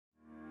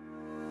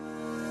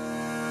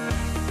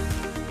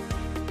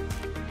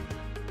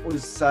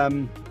was,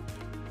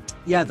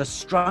 yeah, the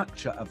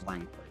structure of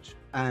language.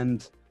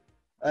 And,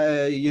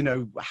 you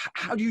know,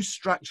 how do you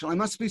structure? There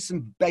must be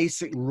some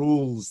basic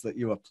rules that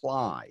you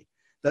apply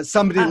that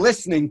somebody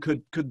listening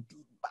could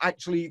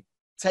actually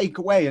take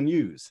away and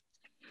use.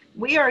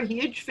 We are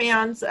huge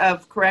fans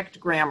of correct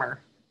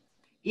grammar.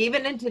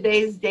 Even in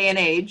today's day and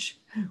age,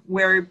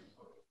 where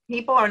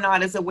people are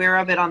not as aware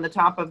of it on the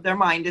top of their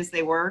mind as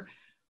they were,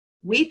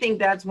 we think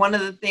that's one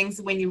of the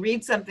things when you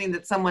read something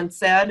that someone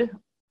said,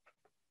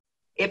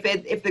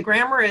 if the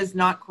grammar is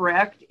not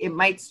correct, it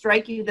might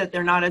strike you that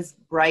they're not as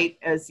bright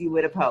as you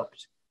would have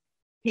hoped.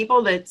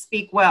 People that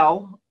speak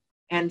well,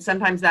 and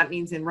sometimes that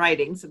means in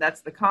writing, so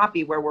that's the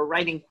copy where we're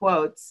writing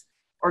quotes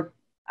or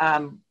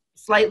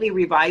slightly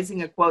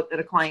revising a quote that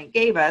a client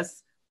gave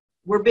us,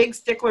 we're big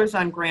sticklers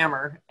on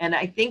grammar. And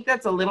I think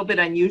that's a little bit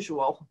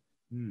unusual,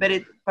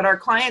 but our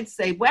clients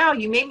say, wow,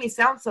 you made me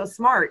sound so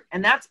smart.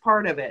 And that's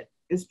part of it,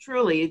 is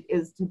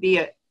to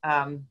be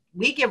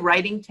we give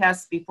writing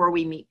tests before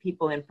we meet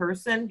people in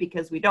person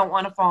because we don't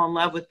want to fall in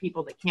love with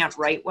people that can't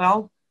write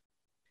well.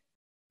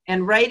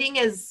 And writing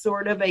is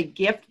sort of a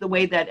gift, the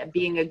way that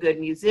being a good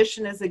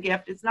musician is a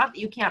gift. It's not that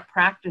you can't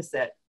practice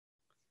it,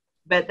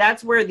 but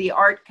that's where the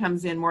art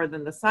comes in more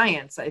than the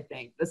science, I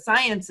think. The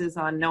science is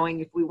on knowing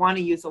if we want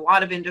to use a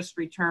lot of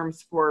industry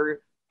terms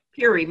for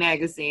Peary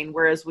magazine,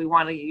 whereas we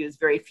want to use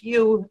very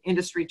few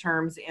industry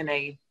terms in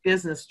a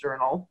business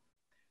journal.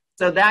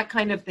 So that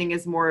kind of thing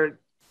is more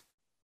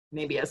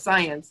maybe a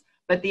science.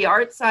 But the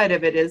art side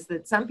of it is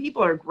that some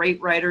people are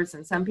great writers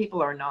and some people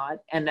are not.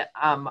 And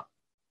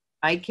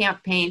I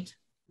can't paint.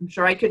 I'm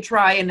sure I could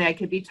try and I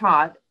could be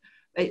taught.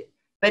 But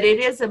it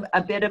is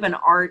a bit of an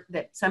art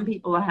that some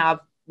people have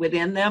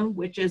within them,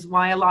 which is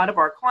why a lot of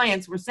our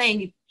clients were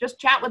saying, just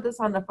chat with us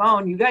on the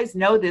phone. You guys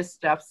know this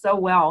stuff so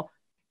well.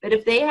 But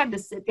if they had to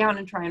sit down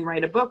and try and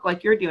write a book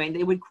like you're doing,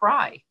 they would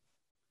cry.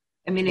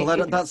 I mean,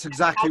 well, that's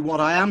exactly what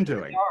I am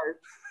doing.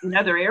 In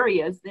other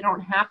areas, they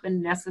don't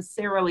happen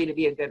necessarily to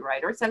be a good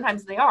writer.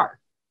 Sometimes they are.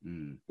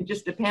 It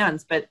just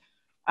depends. But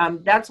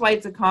that's why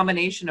it's a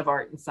combination of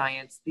art and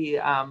science.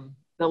 The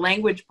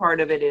language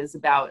part of it is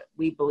about,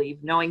 we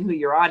believe, knowing who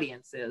your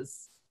audience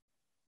is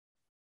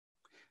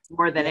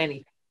more than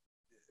anything.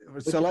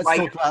 So let's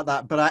talk about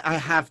that. But I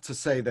have to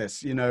say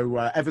this, you know,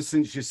 ever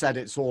since you said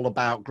it's all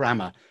about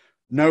grammar,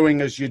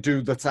 knowing as you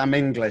do that I'm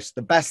English,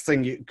 the best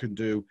thing you can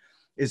do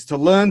is to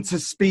learn to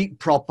speak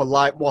proper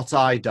like what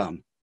I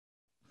done.